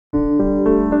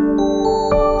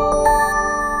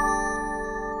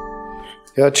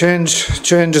Yeah, change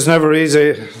is never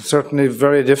easy. Certainly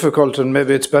very difficult, and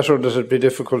maybe it's better that it be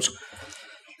difficult.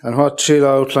 And what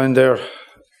Sheila outlined there,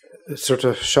 it sort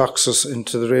of shocks us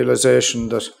into the realisation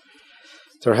that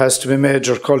there has to be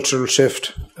major cultural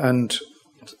shift, and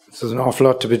there's an awful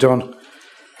lot to be done.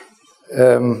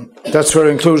 That's where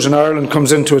Inclusion Ireland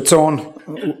comes into its own.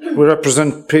 We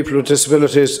represent people with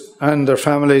disabilities and their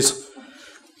families,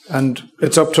 and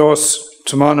it's up to us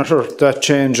to monitor that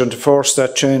change and to force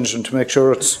that change and to make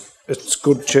sure it's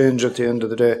good change at the end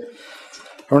of the day.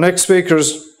 Our next speaker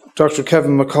is Dr.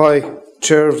 Kevin McCoy,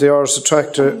 Chair of the Aras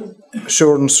Attracta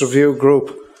Assurance Review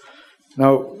Group.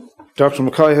 Now, Dr.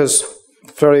 McCoy has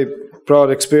very broad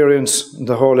experience in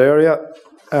the whole area,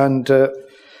 and I'm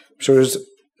sure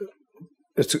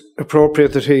it's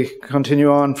appropriate that he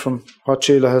continue on from what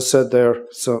Sheila has said there.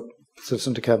 So,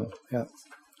 listen to Kevin. Yeah.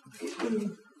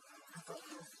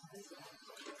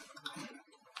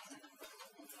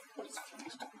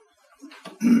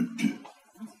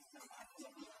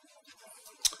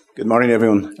 Good morning,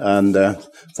 everyone, and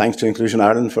thanks to Inclusion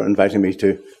Ireland for inviting me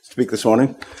to speak this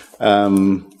morning.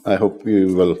 I hope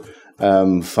you will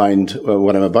find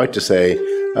what I'm about to say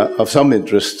of some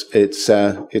interest. It's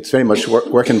very much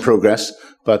work in progress,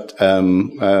 but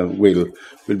we'll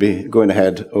be going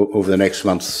ahead over the next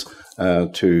months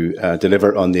to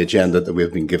deliver on the agenda that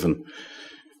we've been given.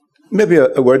 Maybe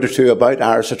a word or two about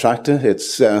Aras Attracta.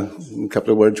 It's a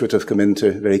couple of words which have come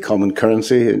into very common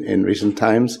currency in recent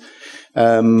times.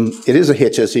 It is a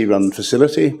HSE-run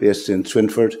facility based in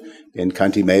Swinford in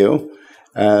County Mayo.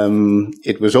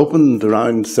 It was opened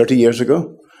around 30 years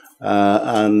ago,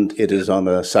 and it is on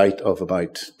a site of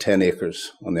about 10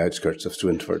 acres on the outskirts of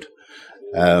Swinford.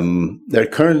 There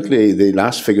currently, the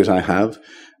last figures I have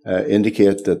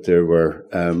indicate that there were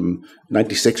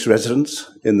 96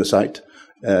 residents in the site,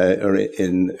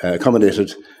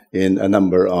 accommodated in a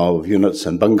number of units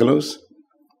and bungalows.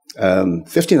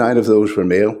 59 of those were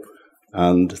male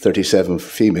and 37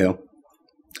 female.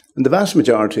 And the vast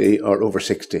majority are over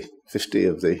 60. 50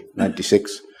 of the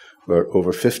 96 were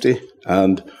over 50,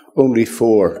 and only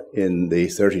 4 in the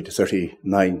 30 to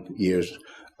 39 years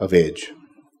of age.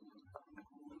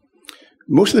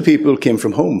 Most of the people came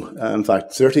from home. In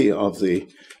fact, 30 of the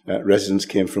residents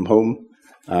came from home,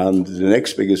 and the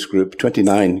next biggest group,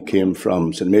 29, came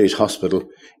from St Mary's Hospital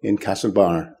in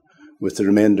Castlebar, with the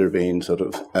remainder being sort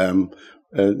of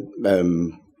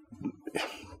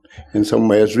in some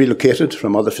ways relocated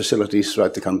from other facilities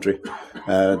throughout the country,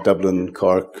 Dublin,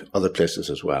 Cork, other places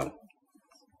as well.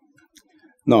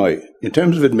 Now, in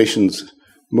terms of admissions,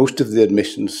 most of the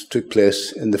admissions took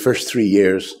place in the first 3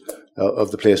 years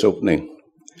of the place opening.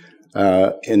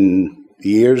 In the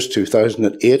years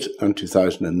 2008 and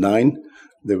 2009,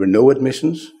 there were no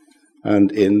admissions,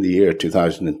 and in the year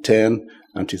 2010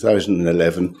 and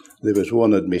 2011, there was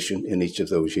 1 admission in each of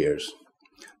those years.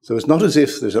 So it's not as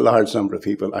if there's a large number of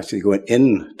people actually going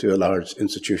into a large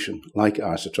institution like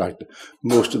Aras Attracta.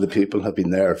 Most of the people have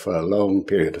been there for a long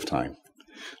period of time.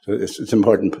 So it's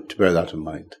important to bear that in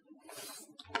mind.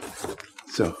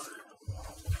 So,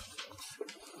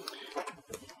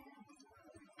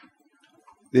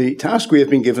 the task we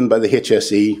have been given by the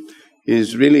HSE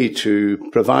is really to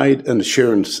provide an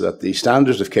assurance that the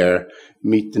standards of care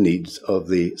meet the needs of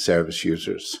the service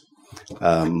users.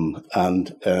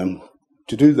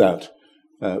 To do that,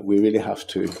 we really have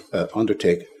to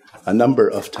undertake a number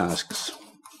of tasks.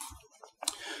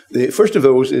 The first of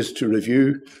those is to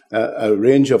review a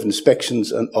range of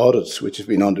inspections and audits which have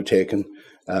been undertaken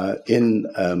in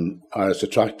Aras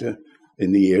Attracta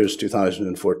in the years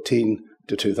 2014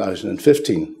 to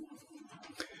 2015.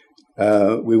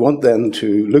 We want then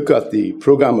to look at the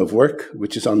programme of work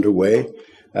which is underway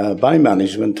by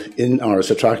management in Aras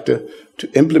Attracta to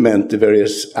implement the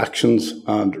various actions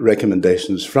and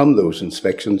recommendations from those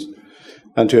inspections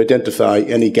and to identify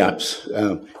any gaps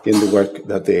in the work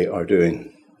that they are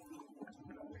doing.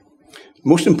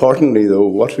 Most importantly, though,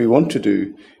 what we want to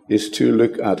do is to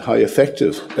look at how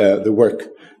effective the work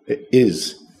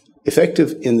is.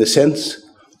 Effective in the sense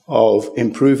of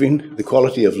improving the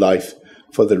quality of life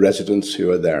for the residents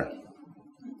who are there.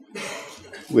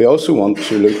 We also want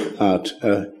to look at,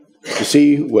 to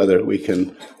see whether we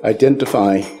can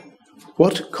identify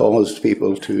what caused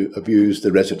people to abuse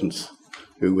the residents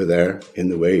who were there in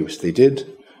the way which they did,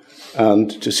 and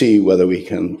to see whether we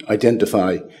can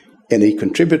identify any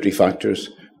contributory factors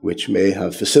which may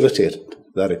have facilitated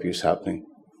that abuse happening.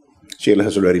 Sheila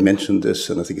has already mentioned this,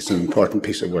 and I think it's an important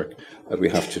piece of work that we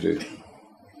have to do.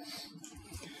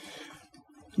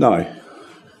 Now,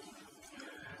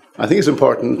 I think it's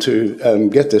important to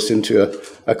get this into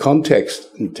a context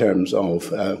in terms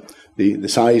of the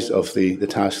size of the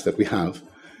task that we have.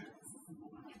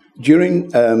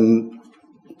 During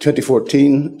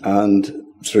 2014 and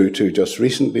through to just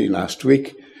recently, last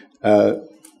week,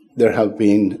 there have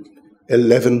been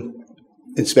 11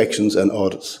 inspections and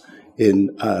audits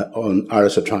on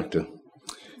Aras Attracta.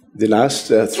 The last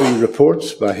 3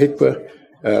 reports by HICWA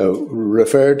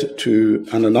referred to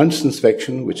an announced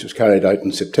inspection which was carried out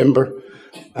in September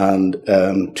and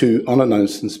 2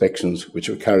 unannounced inspections which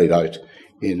were carried out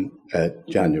in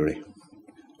January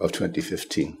of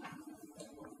 2015.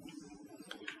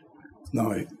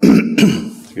 Now,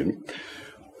 excuse me.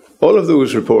 All of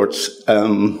those reports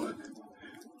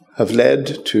have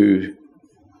led to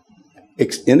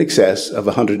in excess of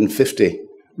 150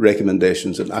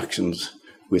 recommendations and actions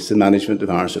which the management of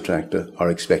Aras Attracta are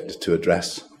expected to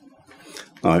address.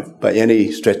 Now, by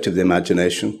any stretch of the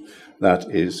imagination,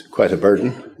 that is quite a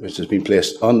burden which has been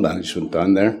placed on management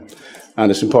down there,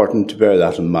 and it's important to bear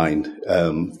that in mind.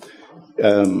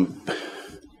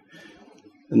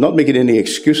 Not making any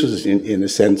excuses in a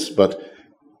sense, but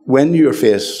when you're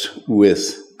faced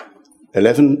with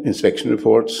 11 inspection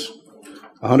reports,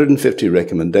 150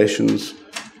 recommendations,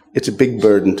 it's a big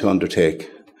burden to undertake,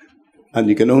 and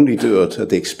you can only do it at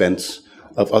the expense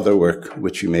of other work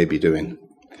which you may be doing.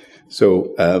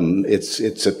 So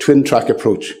it's a twin-track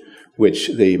approach which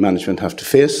the management have to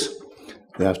face.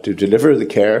 They have to deliver the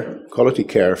care, quality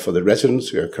care for the residents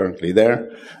who are currently there,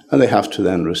 and they have to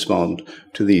then respond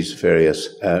to these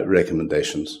various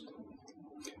recommendations.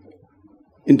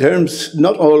 In terms,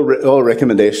 not all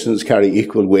recommendations carry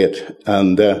equal weight,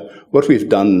 and what we've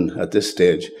done at this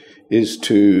stage is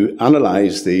to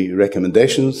analyse the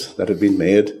recommendations that have been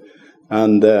made,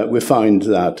 and we found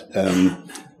that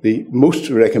the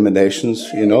most recommendations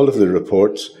in all of the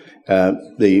reports,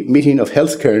 the meeting of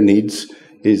healthcare needs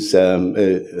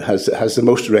has the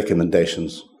most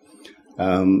recommendations,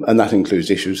 and that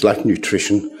includes issues like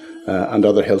nutrition and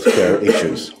other healthcare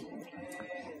issues.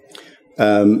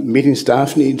 Meeting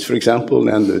staff needs, for example,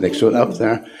 and the next one up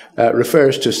there,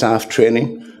 refers to staff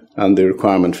training and the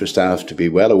requirement for staff to be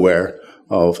well aware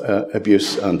of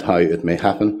abuse and how it may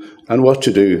happen and what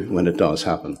to do when it does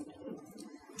happen.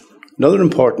 Another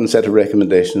important set of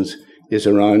recommendations is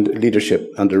around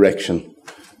leadership and direction.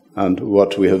 And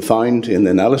what we have found in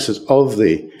the analysis of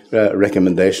the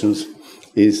recommendations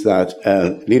is that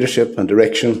leadership and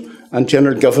direction and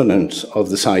general governance of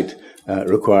the site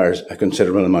requires a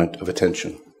considerable amount of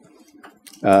attention.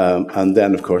 And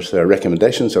then, of course, there are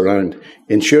recommendations around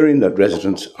ensuring that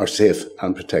residents are safe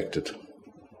and protected.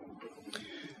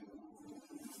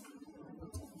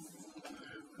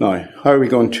 Now, how are we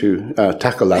going to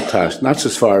tackle that task? And that's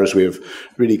as far as we've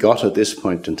really got at this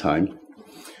point in time.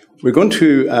 We're going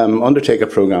to undertake a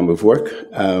programme of work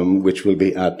which will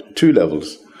be at 2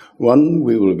 levels. One,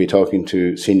 we will be talking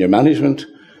to senior management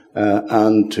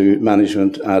and to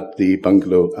management at the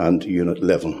bungalow and unit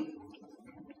level.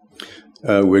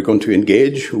 We're going to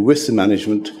engage with the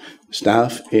management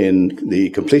staff in the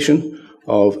completion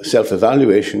of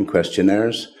self-evaluation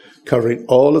questionnaires covering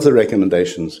all of the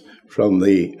recommendations from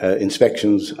the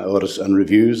inspections, audits and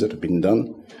reviews that have been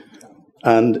done.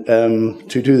 And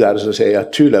to do that, as I say,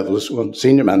 at 2 levels, one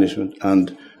senior management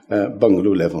and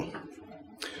bungalow level.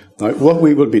 Now, what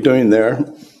we will be doing there,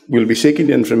 we'll be seeking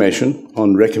information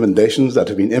on recommendations that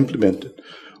have been implemented,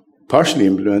 partially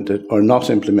implemented or not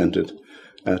implemented,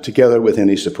 together with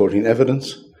any supporting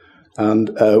evidence. And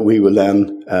we will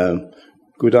then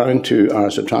go down to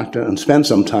Aras Attracta and spend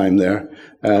some time there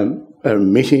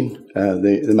meeting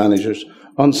the managers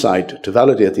on site to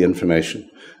validate the information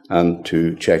and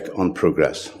to check on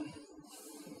progress.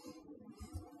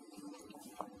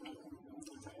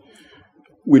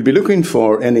 We'll be looking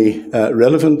for any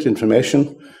relevant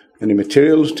information, any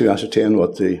materials to ascertain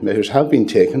what the measures have been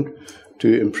taken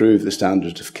to improve the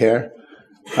standards of care,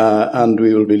 and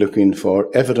we will be looking for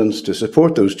evidence to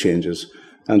support those changes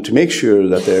and to make sure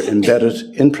that they're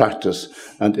embedded in practice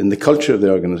and in the culture of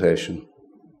the organisation.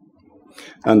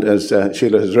 And as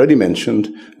Sheila has already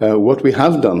mentioned, what we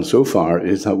have done so far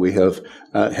is that we have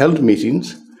held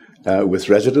meetings with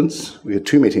residents. We had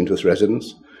 2 meetings with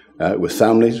residents, with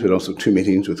families. We had also 2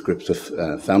 meetings with groups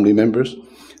of family members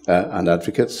and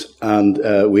advocates. And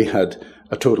we had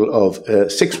a total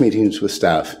of 6 meetings with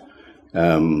staff,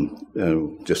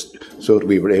 just so that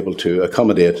we were able to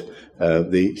accommodate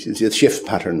the shift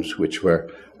patterns which were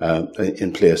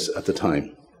in place at the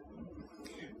time.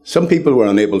 Some people were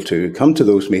unable to come to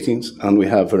those meetings, and we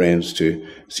have arranged to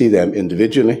see them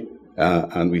individually,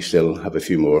 and we still have a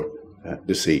few more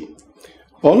to see.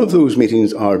 All of those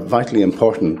meetings are vitally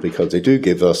important because they do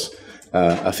give us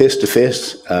a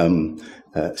face-to-face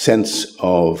sense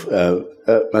of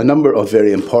a number of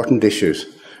very important issues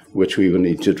which we will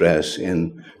need to address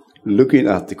in looking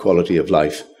at the quality of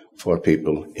life for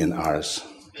people in Aras.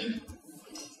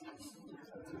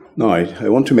 Now, I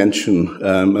want to mention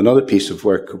another piece of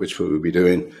work which we will be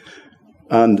doing,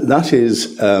 and that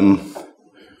is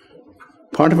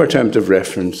part of our terms of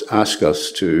reference ask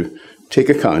us to take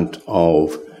account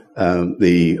of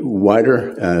the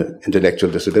wider intellectual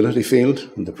disability field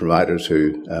and the providers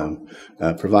who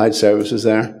provide services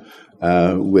there,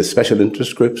 with special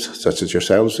interest groups such as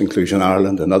yourselves, Inclusion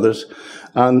Ireland and others,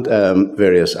 and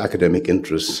various academic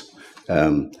interests,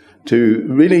 to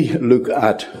really look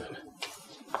at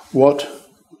what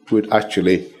would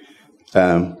actually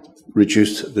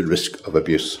reduce the risk of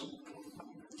abuse.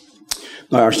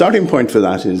 Now, our starting point for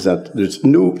that is that there's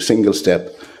no single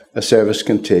step a service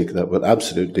can take that will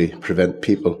absolutely prevent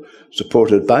people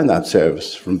supported by that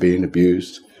service from being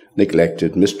abused,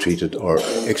 neglected, mistreated, or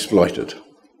exploited.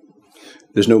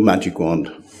 There's no magic wand.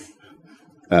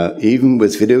 Even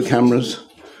with video cameras,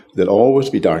 there'll always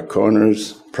be dark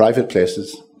corners, private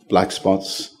places, black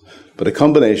spots, but a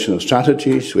combination of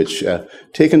strategies which,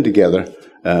 taken together,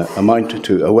 amount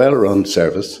to a well-run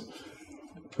service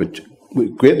which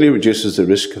greatly reduces the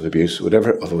risk of abuse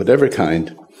of whatever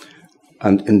kind.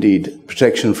 And indeed,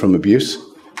 protection from abuse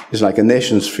is like a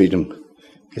nation's freedom.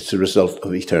 It's the result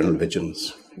of eternal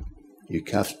vigilance. You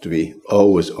have to be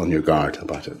always on your guard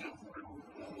about it.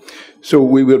 So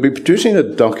we will be producing a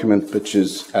document which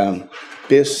is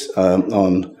based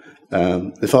on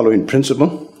the following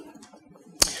principle.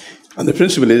 And the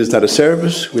principle is that a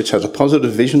service which has a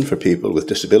positive vision for people with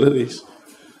disabilities,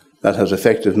 that has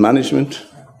effective management,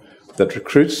 that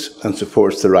recruits and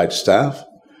supports the right staff,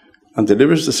 and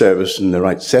delivers the service in the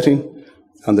right setting,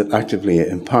 and that actively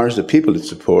empowers the people it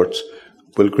supports,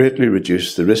 will greatly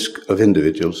reduce the risk of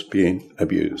individuals being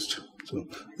abused. So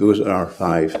those are our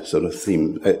 5 sort of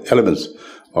elements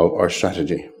of our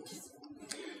strategy.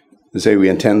 As I say, we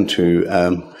intend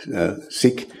to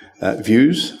seek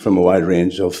views from a wide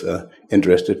range of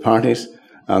interested parties,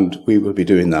 and we will be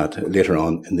doing that later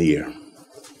on in the year.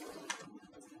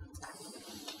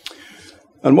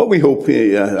 And what we hope,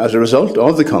 as a result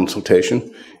of the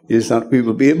consultation, is that we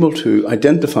will be able to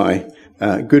identify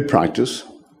good practice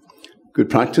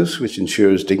which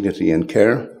ensures dignity and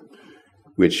care,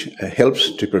 which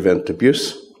helps to prevent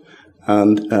abuse,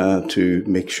 and to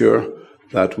make sure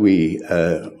that we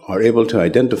are able to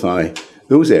identify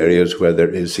those areas where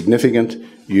there is significant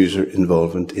user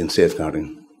involvement in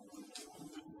safeguarding.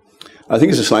 I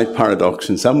think it's a slight paradox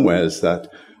in some ways that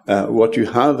what you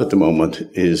have at the moment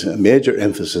is a major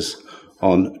emphasis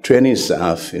on training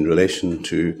staff in relation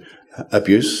to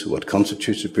abuse, what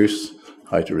constitutes abuse,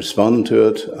 how to respond to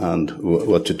it, and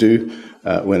what to do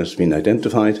when it's been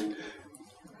identified.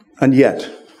 And yet,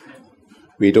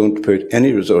 we don't put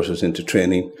any resources into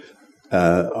training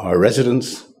our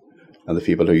residents and the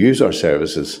people who use our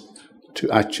services to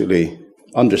actually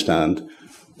understand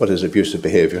what is abusive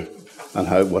behaviour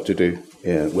and what to do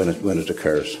when it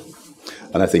occurs.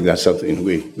 And I think that's something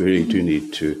we really do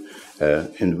need to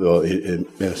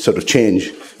sort of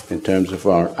change in terms of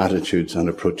our attitudes and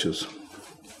approaches.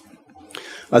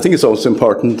 I think it's also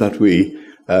important that we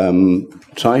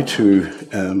try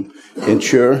to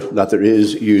ensure that there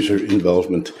is user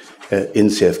involvement in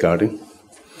safeguarding.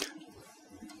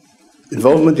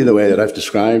 Involvement in the way that I've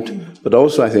described, but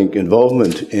also I think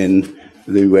involvement in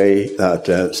the way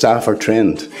that staff are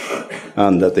trained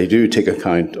and that they do take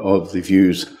account of the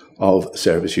views of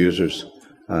service users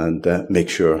and make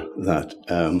sure that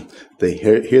they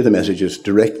hear the messages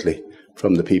directly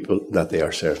from the people that they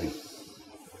are serving.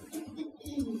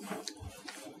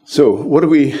 So, what do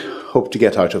we hope to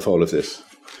get out of all of this?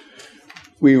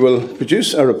 We will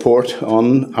produce a report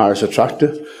on Aras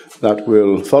Attracta that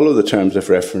will follow the terms of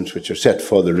reference which are set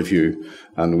for the review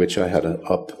and which I had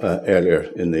up earlier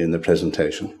in the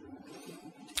presentation.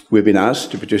 We've been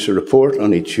asked to produce a report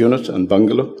on each unit and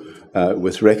bungalow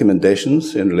with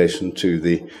recommendations in relation to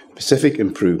the specific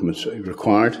improvements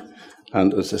required.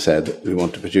 And as I said, we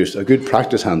want to produce a good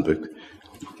practice handbook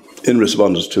in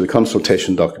response to the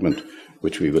consultation document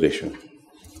which we will issue.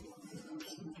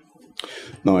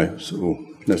 Now, so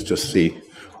let's just see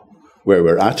where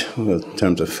we're at in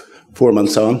terms of 4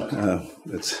 months on.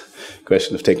 It's a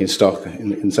question of taking stock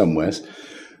in some ways.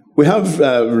 We have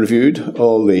reviewed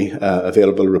all the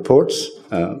available reports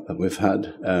that we've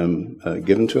had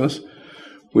given to us.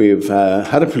 We've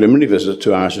had a preliminary visit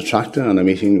to Aras Attracta and a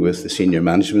meeting with the senior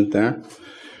management there.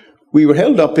 We were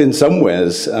held up in some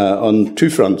ways on two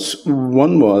fronts.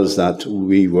 One was that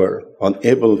we were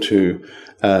unable to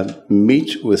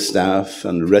meet with staff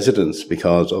and residents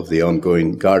because of the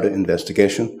ongoing Garda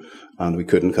investigation, and we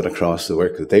couldn't cut across the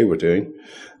work that they were doing.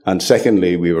 And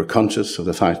secondly, we were conscious of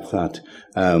the fact that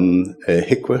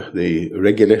HICWA, the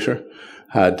regulator,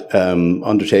 had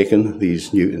undertaken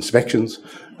these new inspections,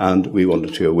 and we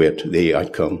wanted to await the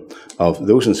outcome of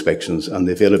those inspections and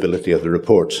the availability of the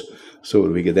reports, so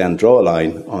that we could then draw a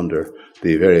line under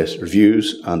the various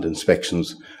reviews and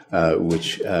inspections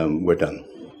which were done.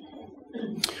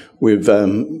 We've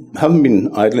haven't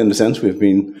been idle in the sense. We've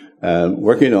been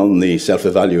working on the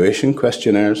self-evaluation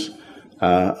questionnaires,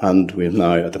 and we're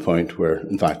now at the point where,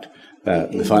 in fact,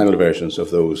 the final versions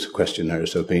of those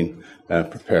questionnaires have been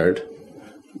prepared.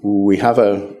 We have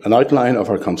an outline of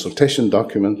our consultation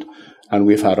document, and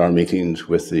we've had our meetings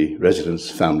with the residents,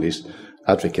 families,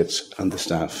 advocates, and the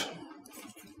staff.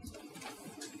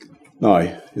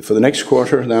 Now, for the next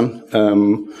quarter, then,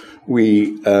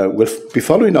 we will be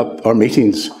following up our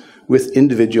meetings with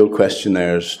individual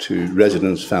questionnaires to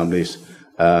residents, families,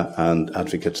 and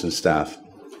advocates and staff.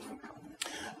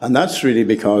 And that's really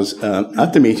because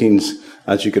at the meetings,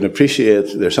 as you can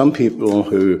appreciate, there are some people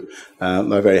who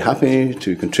are very happy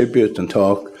to contribute and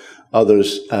talk.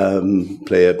 Others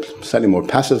play a slightly more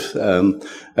passive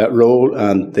role,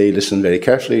 and they listen very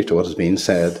carefully to what is being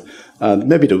said and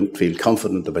maybe don't feel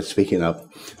confident about speaking up.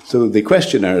 So the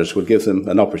questionnaires will give them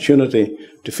an opportunity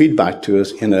to feed back to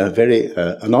us in a very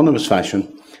anonymous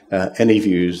fashion any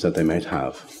views that they might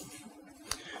have.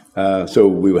 So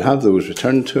we will have those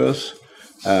returned to us,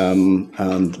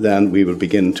 and then we will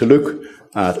begin to look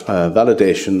at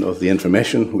validation of the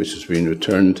information which has been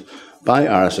returned by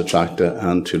Aras Attracta,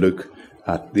 and to look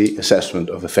at the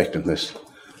assessment of effectiveness,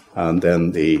 and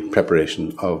then the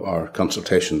preparation of our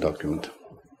consultation document.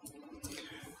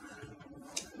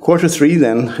 Quarter three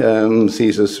then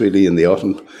sees us really in the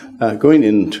autumn going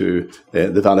into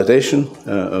the validation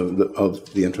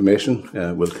of the information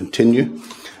will continue.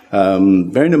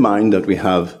 Bearing in mind that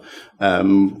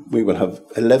we will have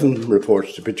 11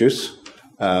 reports to produce.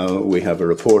 We have a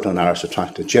report on Aras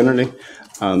Attracta generally,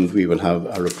 and we will have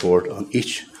a report on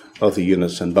each of the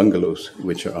units and bungalows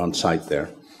which are on site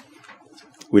there.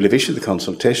 We'll have issued the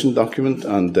consultation document,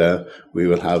 and we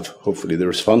will have hopefully the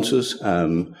responses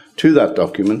to that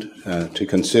document to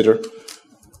consider.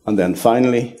 And then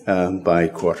finally, by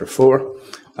quarter four,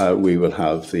 we will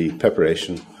have the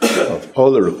preparation of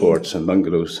all the reports and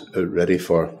bungalows ready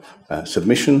for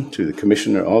submission to the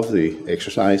Commissioner of the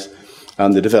exercise,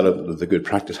 and the development of the Good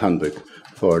Practice Handbook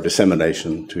for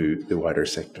dissemination to the wider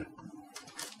sector.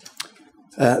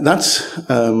 That's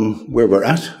where we're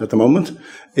at the moment.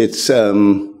 It's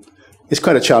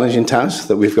quite a challenging task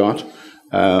that we've got,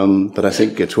 but I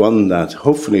think it's one that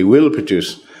hopefully will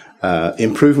produce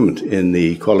improvement in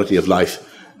the quality of life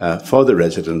for the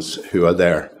residents who are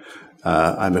there.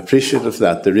 I'm appreciative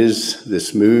that there is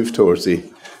this move towards the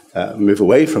move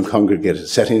away from congregated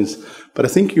settings, but I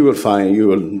think you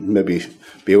will maybe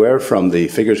be aware from the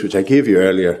figures which I gave you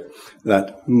earlier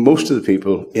that most of the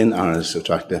people in Aras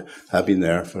Attracta have been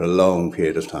there for a long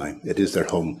period of time. It is their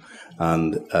home,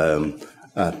 and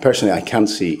personally I can't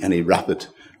see any rapid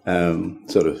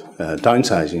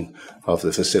downsizing of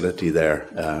the facility there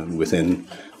within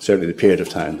certainly the period of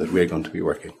time that we're going to be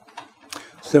working.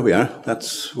 So there we are.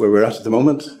 That's where we're at the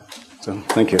moment. So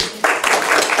thank you.